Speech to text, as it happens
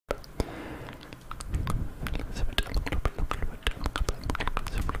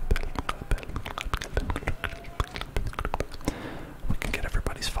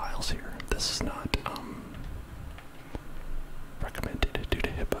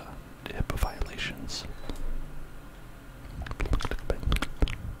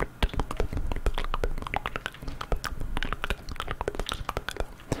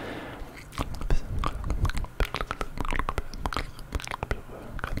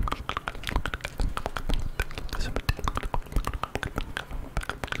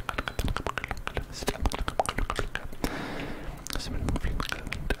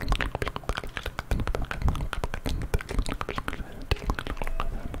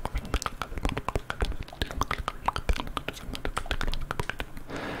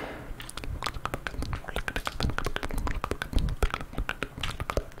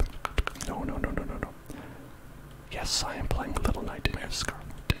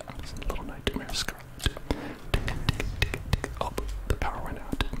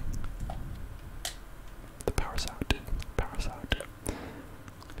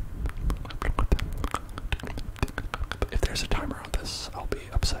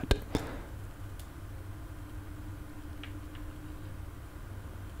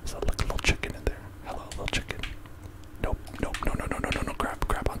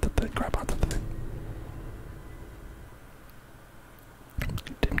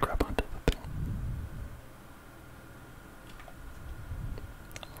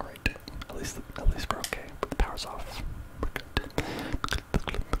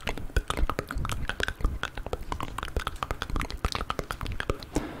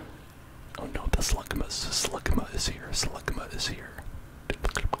Slugma is here. Slugma is here.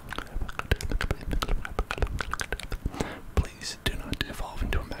 Please do not evolve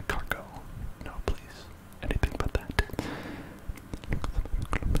into a mad cargo. No, please. Anything but that.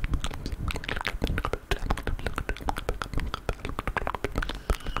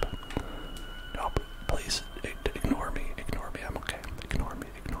 No, please ignore me. Ignore me. I'm okay. Ignore me.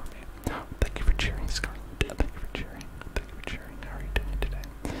 Ignore me. Thank you for cheering, Scarlet. Thank you for cheering. Thank you for cheering. How are you doing today?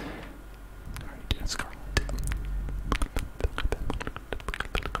 How are you doing, Scarlet?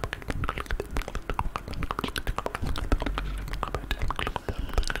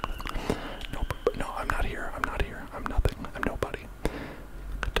 Nope. No, I'm not here. I'm not here. I'm nothing. I'm nobody.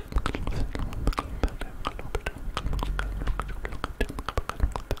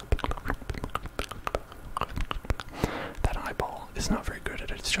 That eyeball is not very good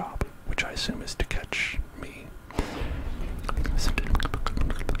at its job, which I assume is to catch me.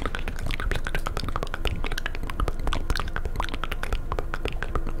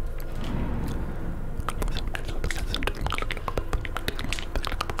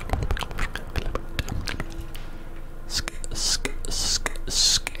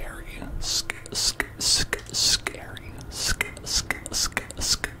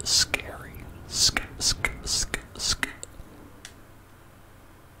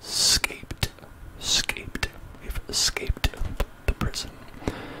 Escaped. We've escaped the prison.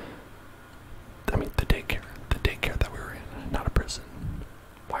 I mean, the daycare that we were in, not a prison.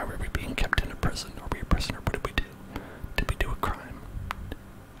 Why were we being kept in a prison? Are we a prisoner? What did we do? Did we do a crime?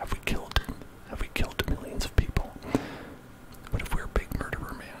 Have we killed millions of people? What if we're a big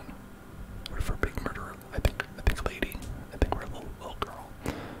murderer, man? What if we're a big murderer? I think lady. I think we're a little girl.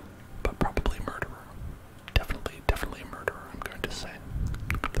 But probably a murderer. Definitely a murderer, I'm going to say.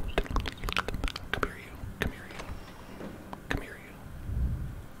 Come here, you. Come here, you. Come here, you.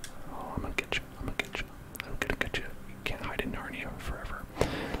 Oh, I'm gonna get you. I'm gonna get you. I'm gonna get you. You can't hide in Narnia forever.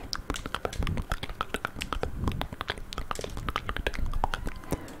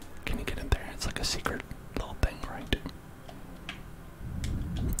 Can you get in there? It's like a secret little thing, right?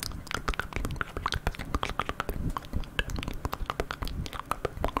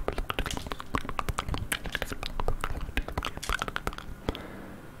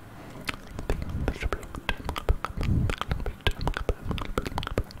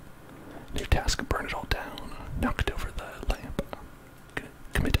 New task, burn it all down. Knocked over the lamp.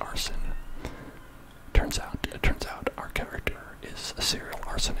 Commit arson. Turns out our character is a serial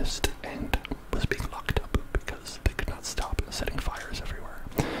arsonist and was being locked up because they could not stop setting fires everywhere.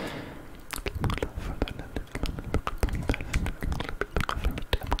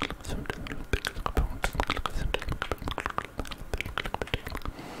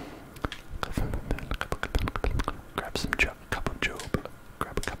 Grab some cup of job.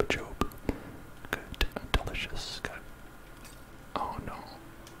 Grab a cup of job. Good, delicious. Good. Oh no.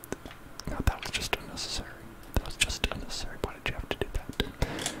 No, that was just unnecessary. That was just unnecessary. Why did you have to do that?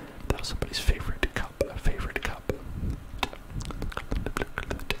 That was somebody's favorite cup. A favorite cup.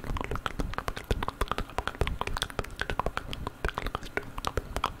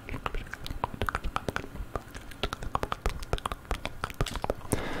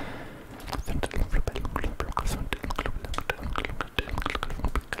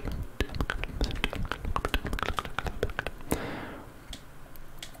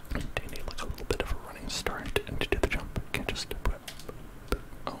 Do you need like a little bit of a running start and to do the jump? You can't just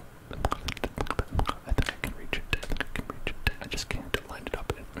oh, I think I can reach it. I just can't line it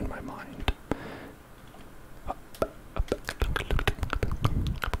up in my mind.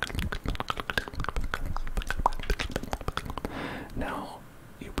 Now,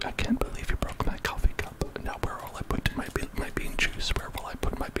 I can't believe you broke my coffee cup. Now, where will I put my bean juice? Where will I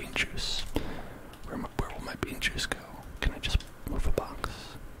put my bean juice? Where will my bean juice go? Can I just move a box?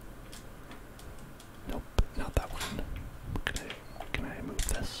 Nope, not that one. Can I move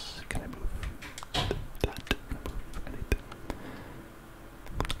this? Can I move that? Can I move anything?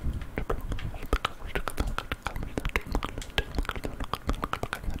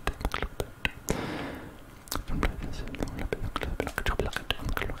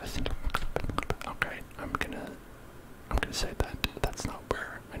 Okay, I'm gonna say that that's not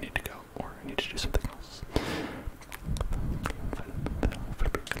where I need to go, or I need to do something else.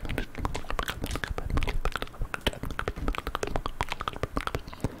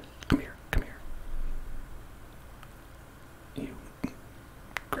 Come here. You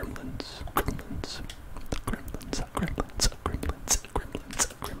gremlins.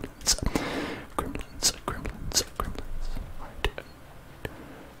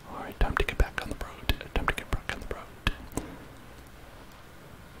 Alright, time to get back on the road.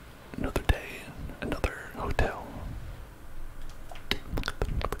 Another day,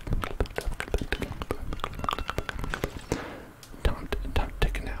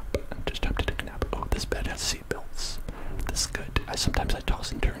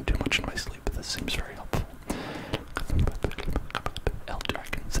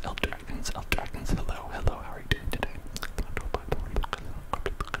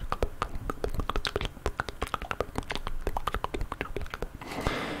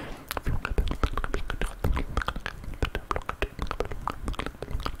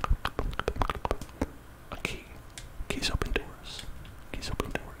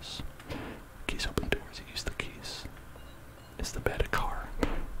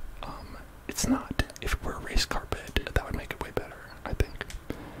 it's not. If it were a race carpet, that would make it way better, I think.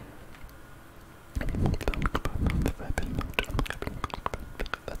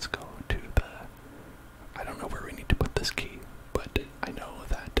 Let's go to the... I don't know where we need to put this key, but I know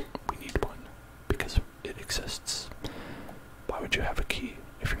that we need one because it exists. Why would you have a key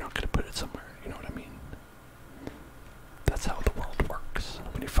if you're not going to put it somewhere? You know what I mean? That's how the world works.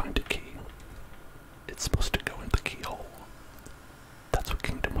 When you find a key, it's supposed to go in the keyhole. That's what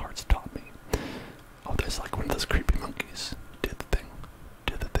Kingdom Hearts taught me. Oh, there's like one of those creepy monkeys. Do the thing.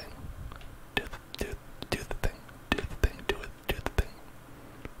 Do the thing. Do the thing. Do the thing. Do the thing.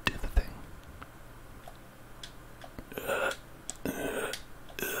 Do the thing.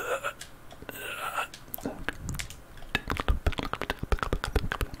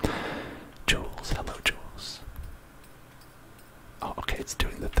 Jules, hello Jules. Oh, okay, it's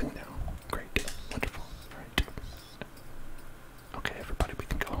doing the thing now. Great, wonderful. Right. Okay, everybody, we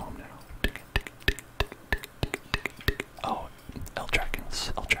can go home now. Oh, El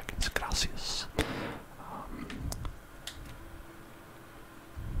Dragons, gracias.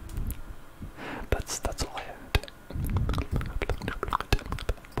 That's all I had.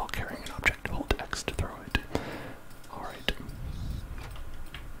 While carrying an object, hold X to throw it. Alright.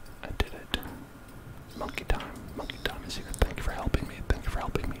 I did it. Monkey time is here. Thank you for helping me. Thank you for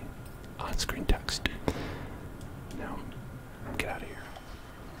helping me. On-screen text. Now, get out of here.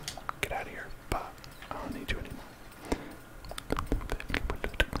 Get out of here. Bah. I don't need you anymore.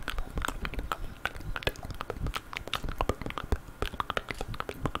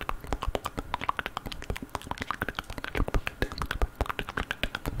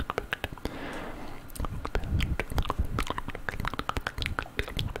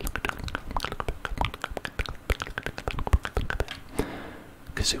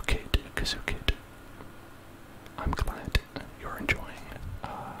 Kazoo Kid, I'm glad you're enjoying.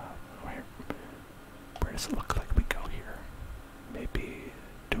 Where does it look like we go here? Maybe,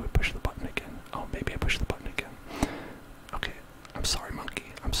 do we push the button again? Oh, maybe I push the button again. Okay, I'm sorry, monkey.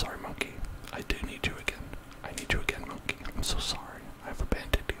 I do need you again. I need you again, monkey. I'm so sorry. I've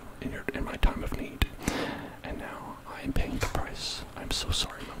abandoned you in my time of need. And now I am paying the price. I'm so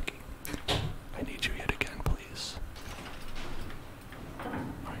sorry, monkey. I need you yet again, please.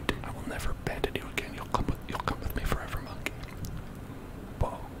 Alright, I will never abandon you again. You'll come with me forever, monkey.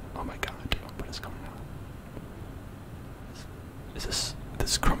 Whoa, oh my god, what is going on? Is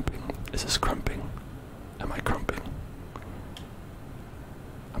this crumping? Is this crumping? Am I crumping?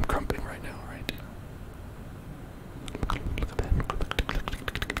 I'm crumping right now, right?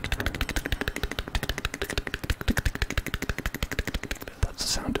 That's the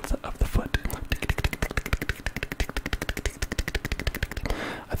sound of the foot.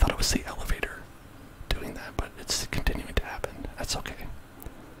 I thought it was the elevator doing that, but it's continuing to happen. That's okay.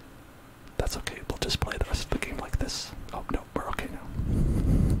 That's okay. We'll just play the rest of the game like this. Oh no, we're okay now.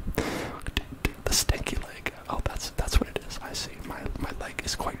 The stanky leg. Oh, that's what it is. I see. My leg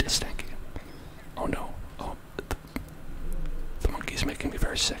is quite stanky. Oh no. Oh, the monkey's making me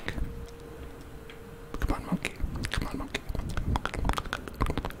very sick. Come on, monkey. Come on, monkey.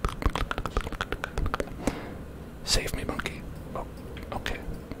 Save me, monkey. Oh, okay.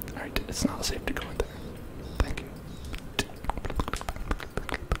 Alright, it's not safe to go in there. Thank you.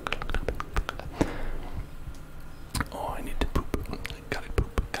 Oh, I need to poop. Gotta poop.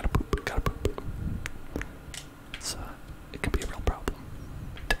 It can be a real problem.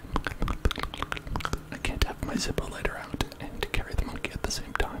 I can't have my Zippo lighter out and carry the monkey at the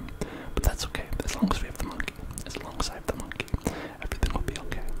same time. But that's okay, as long as we have the monkey. As long as I have the monkey, everything will be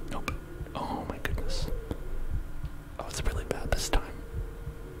okay. Nope. Oh my goodness. Oh, it's really bad this time.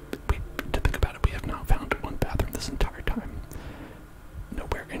 To think about it, we have not found one bathroom this entire time.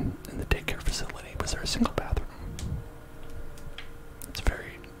 Nowhere in the daycare facility was there a single bathroom. It's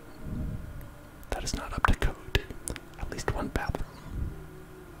very... That is not up to code. At least one bathroom.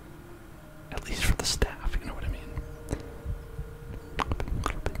 At least for the staff, you know what I mean?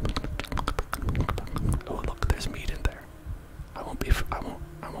 Oh look, there's meat in there. I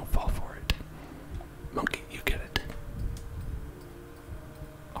won't fall for it. Monkey, you get it.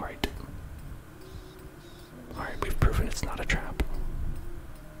 Alright. Alright, we've proven it's not a trap.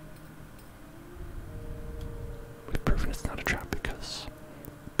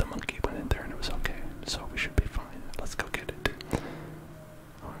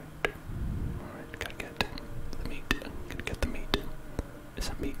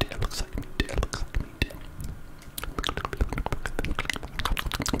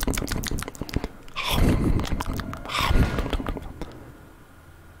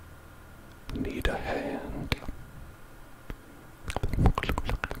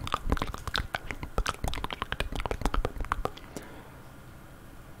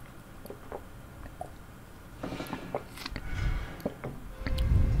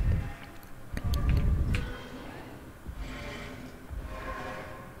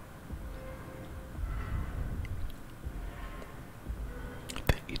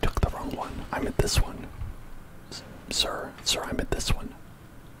 one. I'm at this one. Sir, I'm at this one.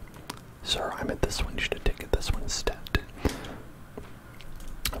 Sir, I'm at this one. You should have taken this one instead.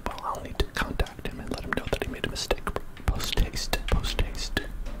 Well, I'll need to contact him and let him know that he made a mistake. Post haste, post haste.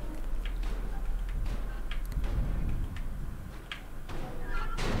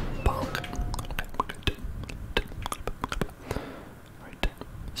 Bonk. Okay, we're good. Alright.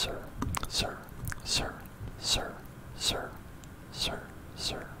 Sir, sir, sir, sir, sir, sir,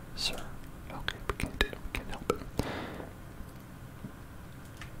 sir, sir. Okay, we can't help it.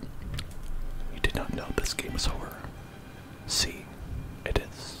 You did not know this game was over. See, it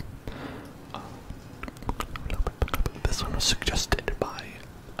is. This one was suggested by,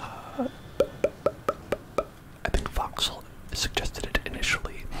 I think Voxel suggested it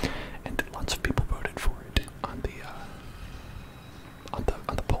initially, and lots of people voted for it on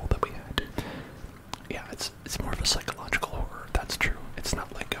the poll that we had. Yeah, it's more of a psychological horror. That's true. It's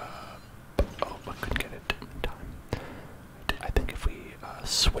not like oh, I couldn't get it in time. I think if we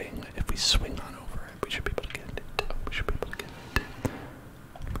swing on over it, we should be able to get it. We should be able to get it.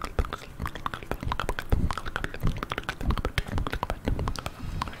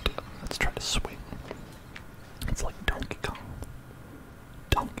 Let's try to swing. It's like Donkey Kong.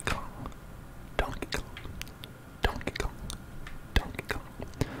 Donkey Kong. Donkey Kong. Donkey Kong. Donkey Kong.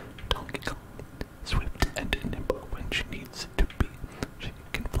 Donkey Kong. Swift and nimble when she needs to be. She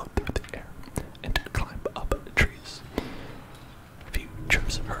can float through the air and climb up trees. If you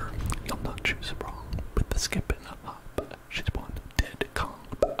choose her, you'll not choose wrong. With the skip and a hop, she's one dead Kong.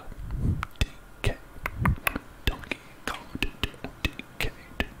 DK. Donkey Kong. DK.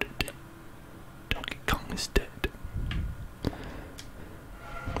 Donkey Kong is dead.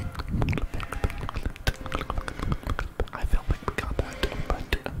 I felt like we got that,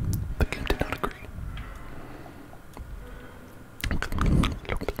 but the game did not agree.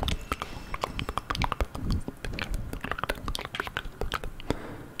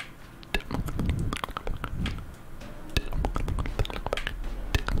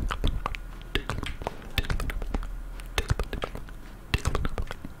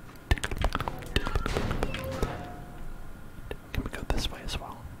 Can we go this way as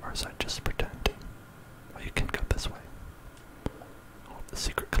well? Or is that just pretend? Oh, you can go this way. Oh, the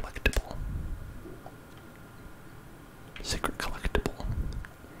secret collectible. Secret collectible.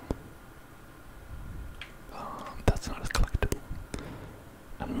 That's not a collectible.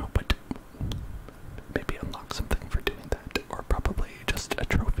 I don't know, but maybe unlock something for doing that. Or probably just a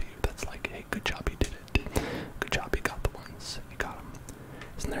trophy that's like, hey, good job, you did it. Good job, you got the ones. You got them.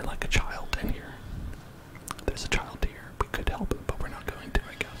 Isn't there like a child in here? There's a child here. We could help, but we're not going to,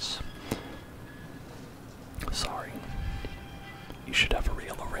 I guess. Sorry. You should have a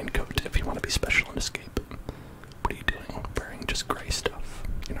yellow raincoat if you want to be special and escape. What are you doing? Wearing just gray stuff.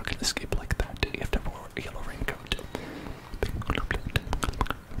 You're not going to escape like that. You have to have a yellow raincoat.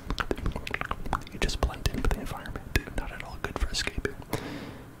 You just blend in with the environment. Not at all good for escaping.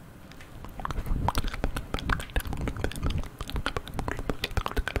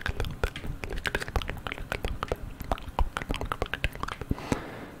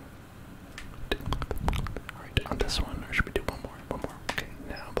 Alright, on this one, or should we do one more? One more. Okay,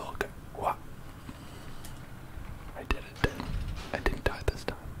 now we'll go. Wow. I did it. I didn't die this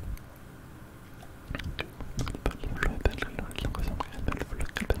time.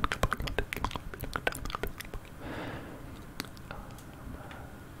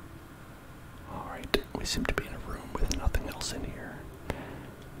 Alright, we seem to be in a room with nothing else in here.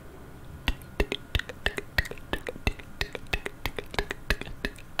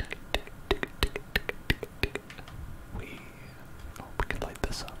 We can light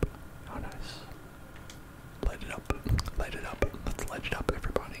this up. Oh, nice. Light it up. Light it up. Let's light it up,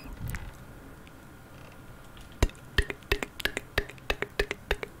 everybody.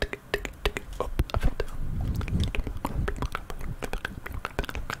 Oh, I fell down.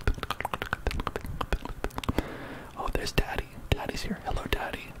 Oh, there's Daddy. Daddy's here. Hello,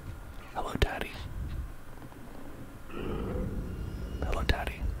 Daddy. Hello, Daddy. Hello,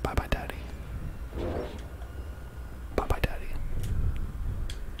 Daddy. Bye-bye, Daddy. Bye-bye, Daddy.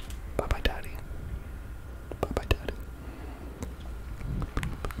 Bye-bye, Daddy. Bye-bye, Daddy.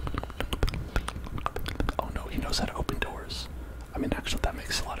 Oh no, he knows how to open doors. I mean, actually, that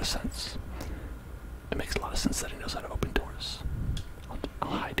makes a lot of sense. It makes a lot of sense that he knows how to open doors. I'll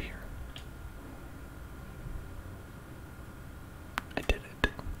hide here. I did it.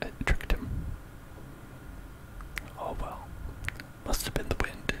 I tricked him.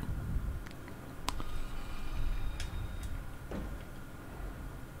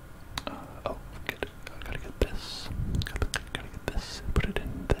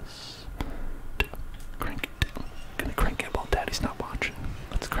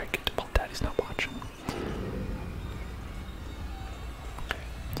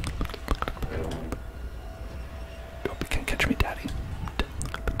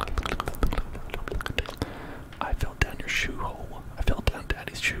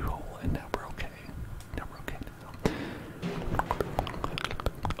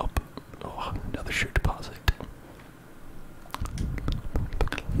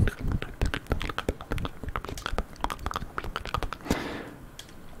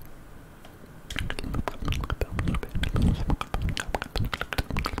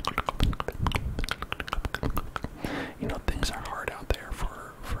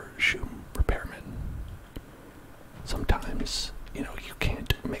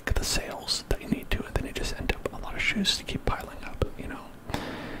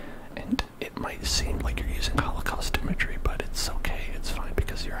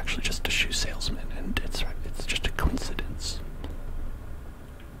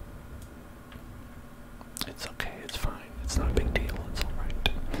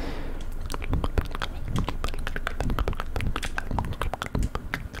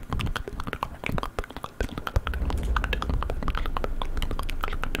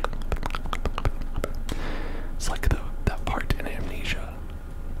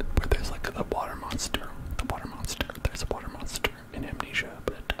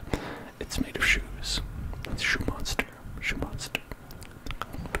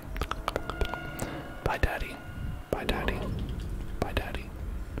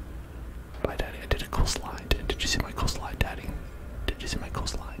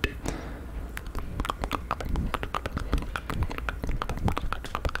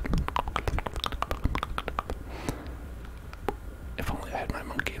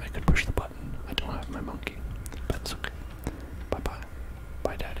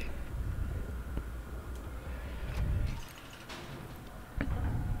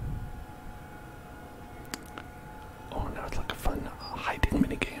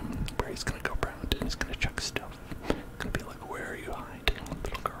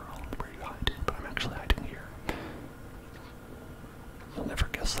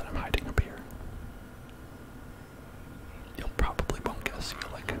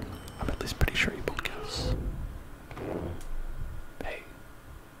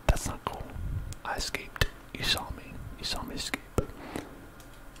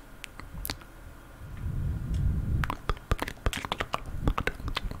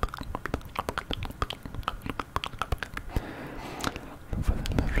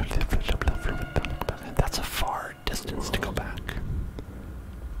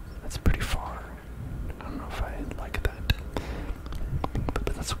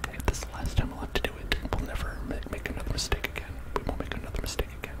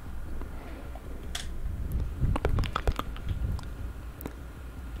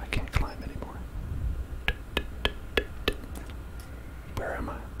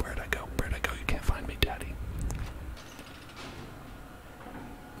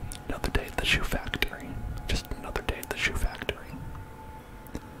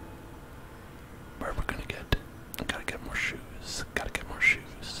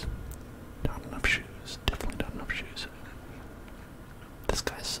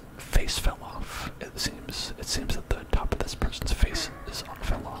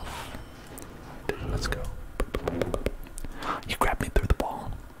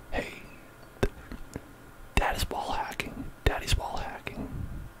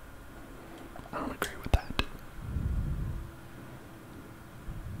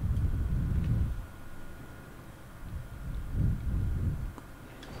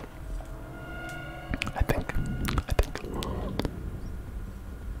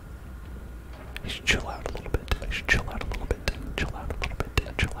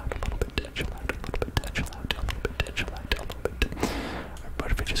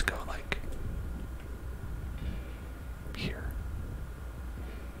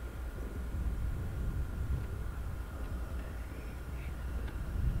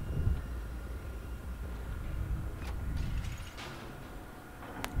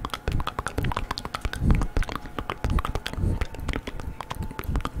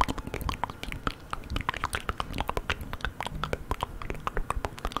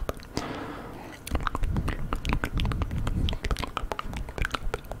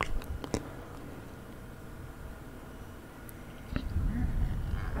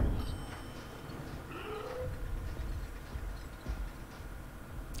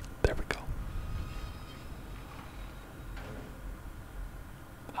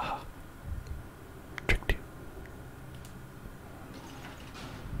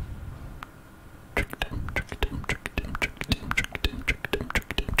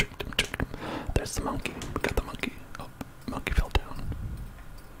 monkey. We got the monkey. Oh, monkey fell down.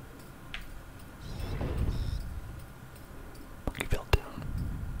 Monkey fell down.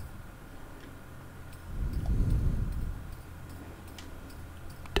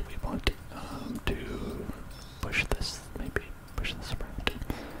 Do we want to push this? Maybe push this around.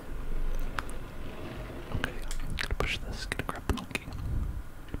 Okay, gonna push this. Gonna grab the monkey.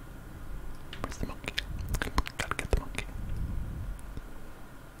 Where's the monkey? Gotta get the monkey.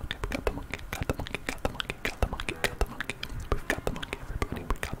 Okay, we got the monkey. Got the monkey. Got the monkey. Got the monkey. Got the monkey. We've got the monkey, everybody.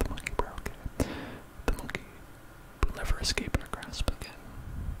 We got the monkey. We're okay. The monkey will never escape our grasp again.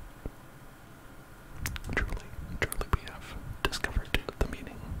 Truly, truly, we have discovered the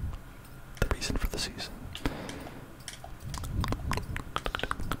meaning, the reason for the season.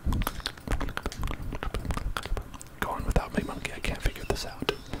 Go on without me, monkey. I can't figure this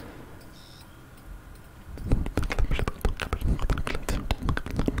out.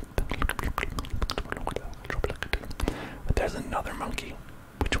 But there's another monkey.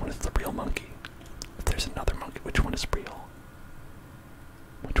 Which one is the real monkey? If there's another monkey, which one is real?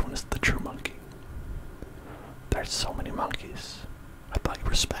 Which one is the true monkey? There's so many monkeys. I thought you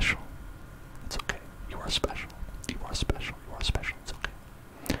were special. It's okay. You are special. You are special. You are special. It's okay.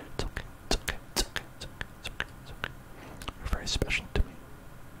 It's okay. It's okay. It's okay. It's okay. It's okay. It's okay. You're very special to me.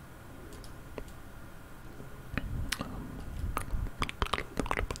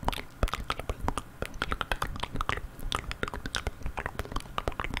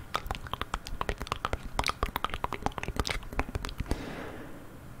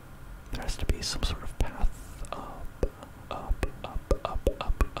 There has to be some sort of path up, up, up, up,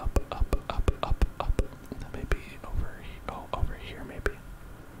 up, up, up, up, up, up. Maybe over here. Oh, over here, maybe.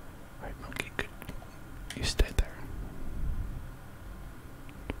 Alright, monkey, good. You stay there.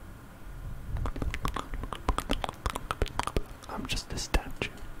 I'm just a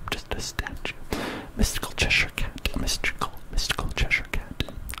statue. Just a statue. Mystical Cheshire Cat. Mystical Cheshire Cat.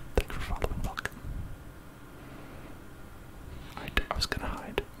 Thank you for following. Welcome. I was gonna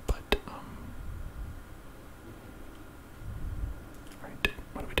hide, but Alright,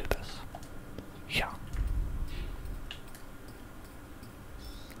 why do we do this? Yeah.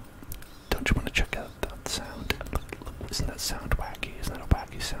 Don't you want to check out that sound? Look, isn't that sound wacky? Isn't that a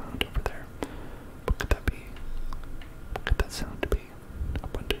wacky sound over there? What could that be? What could that sound be? I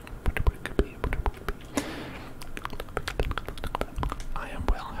wonder what it could be. What it could be. I am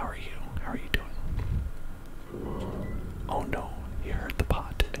well. How are you? How are you doing? Oh no, you heard the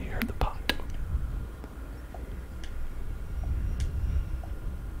pot. You heard the pot.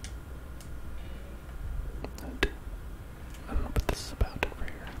 And I don't know what this is about over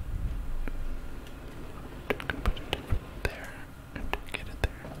here. I'm gonna put it there and get it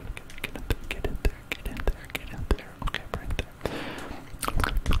there. Get it there. Get in there. Get in there. Get in there. Okay, right there.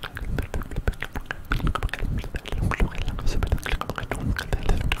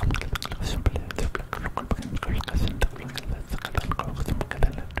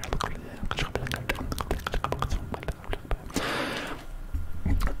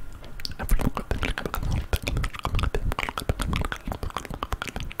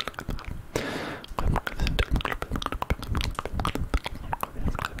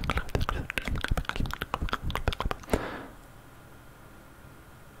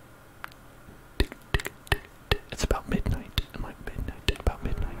 It's about midnight. Am I midnight? About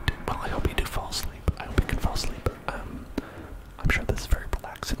midnight. Well, I hope you do fall asleep. I hope you can fall asleep. I'm sure this is very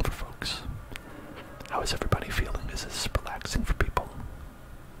relaxing for folks. How is everybody feeling? Is this relaxing for people?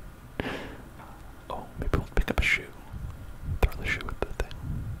 Oh, maybe we'll pick up a shoe. Throw the shoe at the thing.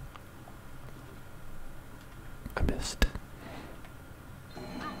 I missed.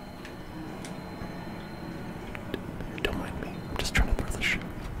 Don't mind me. I'm just trying to throw the shoe.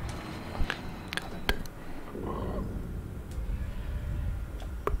 Okay, got it.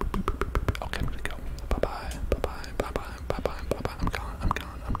 Okay, I'm gonna go. Bye-bye. Bye-bye. Bye-bye. Bye-bye. Bye-bye. I'm gone. I'm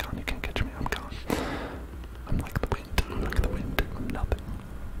gone. I'm gone. You can't catch me. I'm gone. I'm like the wind. I'm like the wind. I'm nothing.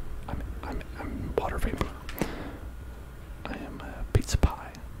 I'm water vapor. I am a pizza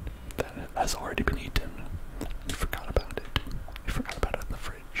pie that has already been eaten. You forgot about it. You forgot about it in the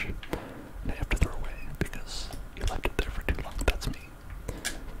fridge. And I have to throw away because you left it there for too long. That's me.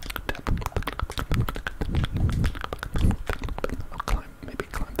 I'll climb. Maybe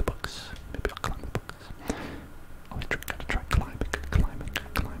climb the books. Maybe I'll climb the books. Oh, I gotta try climbing.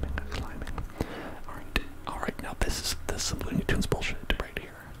 Alright, now this is some Looney Tunes bullshit right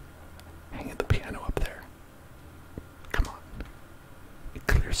here. Hanging the piano up there. Come on. A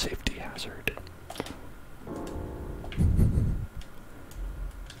clear safety hazard.